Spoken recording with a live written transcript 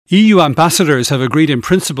EU ambassadors have agreed in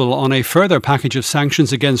principle on a further package of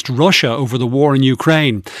sanctions against Russia over the war in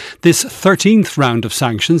Ukraine. This 13th round of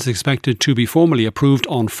sanctions is expected to be formally approved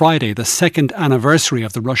on Friday, the second anniversary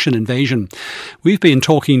of the Russian invasion. We've been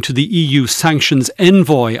talking to the EU Sanctions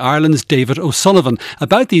Envoy, Ireland's David O'Sullivan,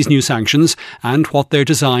 about these new sanctions and what they're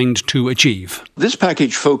designed to achieve. This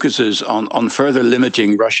package focuses on further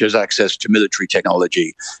limiting Russia's access to military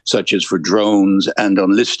technology, such as for drones, and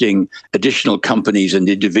on listing additional companies and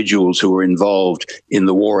individuals who are involved in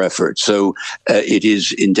the war effort. So it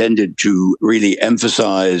is intended to really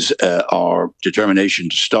emphasize our determination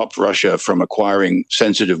to stop Russia from acquiring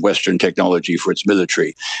sensitive Western technology for its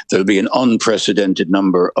military. There'll be an unprecedented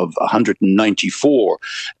number of 194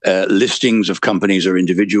 listings of companies or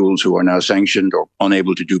individuals who are now sanctioned or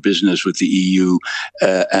unable to do business with the EU.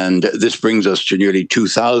 And this brings us to nearly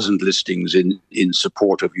 2,000 listings in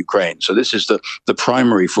support of Ukraine. So this is the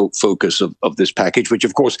primary focus of this package, which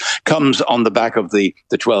of course comes on the back of the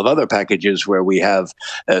 12 other packages where we have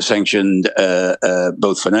sanctioned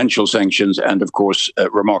both financial sanctions and, of course,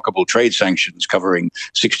 remarkable trade sanctions covering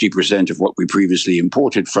 60% of what we previously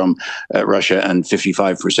imported from Russia and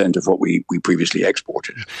 55% of what we previously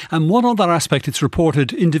exported. And one other aspect, it's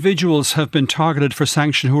reported individuals have been targeted for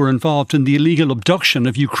sanction who are involved in the illegal abduction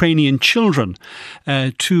of Ukrainian children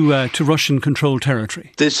to Russian-controlled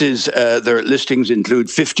territory. This is, their listings include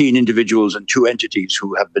 15 individuals and 2 entities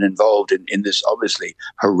who have been involved in this obviously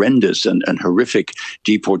horrendous and horrific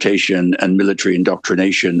deportation and military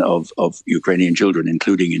indoctrination of Ukrainian children,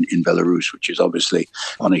 including in Belarus, which is obviously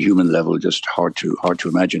on a human level just hard to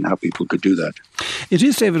imagine how people could do that. It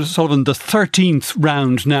is, David O'Sullivan, the 13th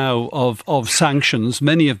round now of sanctions.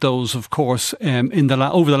 Many of those, of course,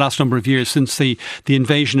 over the last number of years since the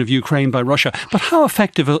invasion of Ukraine by Russia. But how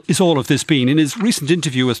effective is all of this been? In his recent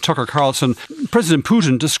interview with Tucker Carlson, President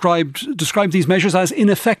Putin described these measures as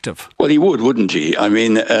ineffective. Well, he would, wouldn't he? I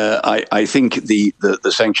mean, I think the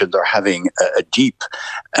sanctions are having a deep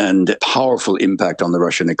and powerful impact on the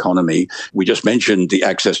Russian economy. We just mentioned the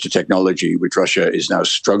access to technology, which Russia is now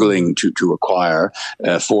struggling to acquire,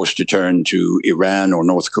 forced to turn to Iran or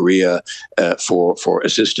North Korea for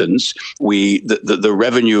assistance. The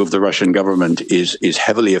revenue of the Russian government is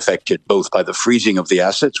heavily affected both by the freezing of the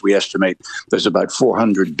assets. We estimate there's about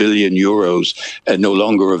 400 billion euros no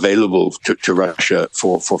longer available to Russia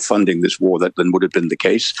for funding this war than would have been the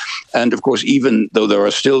case. And of course, even though there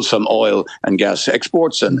are still some oil and gas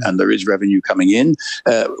exports and there is revenue coming in,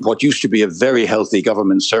 what used to be a very healthy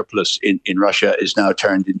government surplus in Russia is now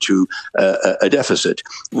turned into a deficit.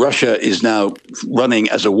 Russia is now running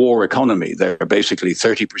as a war economy. There are basically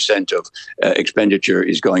 30% of expenditure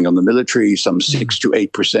is going on the military, some 6 to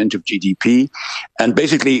 8% of GDP. And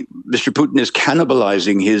basically, Mr. Putin is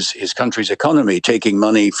cannibalizing his country's economy, taking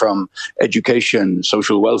money from education,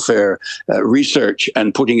 social welfare, research,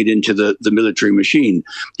 and putting it into the military machine.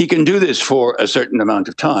 He can do this for a certain amount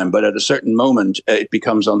of time, but at a certain moment, it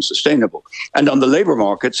becomes unsustainable. And on the labor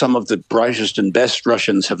market, some of the brightest and best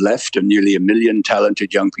Russians have left, and nearly 1 million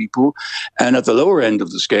talented young people. And at the lower end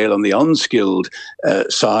of the scale, on the unskilled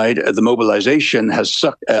side, the mobilization has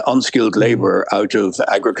sucked unskilled labor out of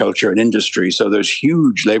agriculture and industry. So there's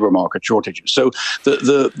huge labor market shortages. So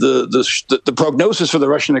the prognosis for the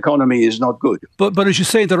Russian economy is not good. But as you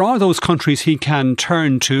say, there are those countries he can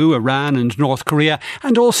turn to, Iran and North Korea,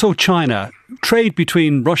 and also China. Trade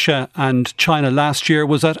between Russia and China last year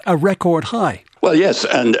was at a record high. Well, yes,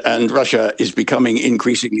 and Russia is becoming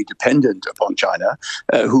increasingly dependent upon China,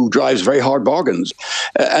 who drives very hard bargains.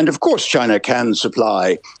 And of course, China can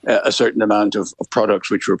supply a certain amount of products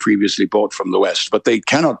which were previously bought from the West, but they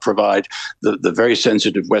cannot provide the very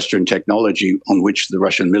sensitive Western technology on which the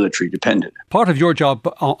Russian military depended. Part of your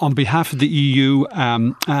job on behalf of the EU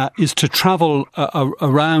is to travel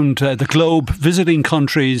around the globe, visiting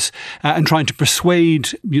countries and trying to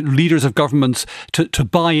persuade leaders of governments to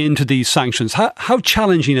buy into these sanctions. How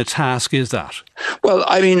challenging a task is that? Well,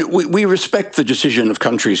 I mean, we respect the decision of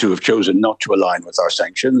countries who have chosen not to align with our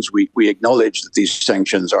sanctions. We acknowledge that these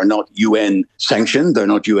sanctions are not UN sanctioned. They're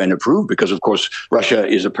not UN approved because, of course, Russia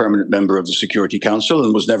is a permanent member of the Security Council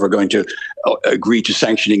and was never going to agree to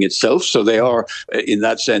sanctioning itself. So they are, in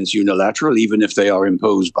that sense, unilateral, even if they are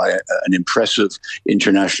imposed by an impressive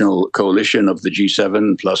international coalition of the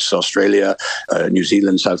G7 plus Australia, New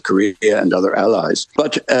Zealand, South Korea, and other allies.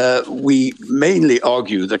 But we mainly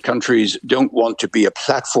argue that countries don't want want to be a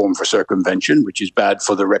platform for circumvention, which is bad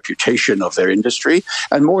for the reputation of their industry.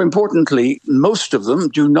 And more importantly, most of them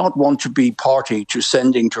do not want to be party to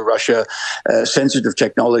sending to Russia sensitive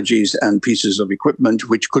technologies and pieces of equipment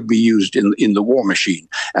which could be used in the war machine.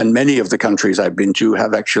 And many of the countries I've been to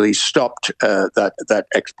have actually stopped that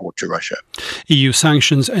export to Russia. EU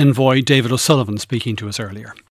sanctions envoy David O'Sullivan speaking to us earlier.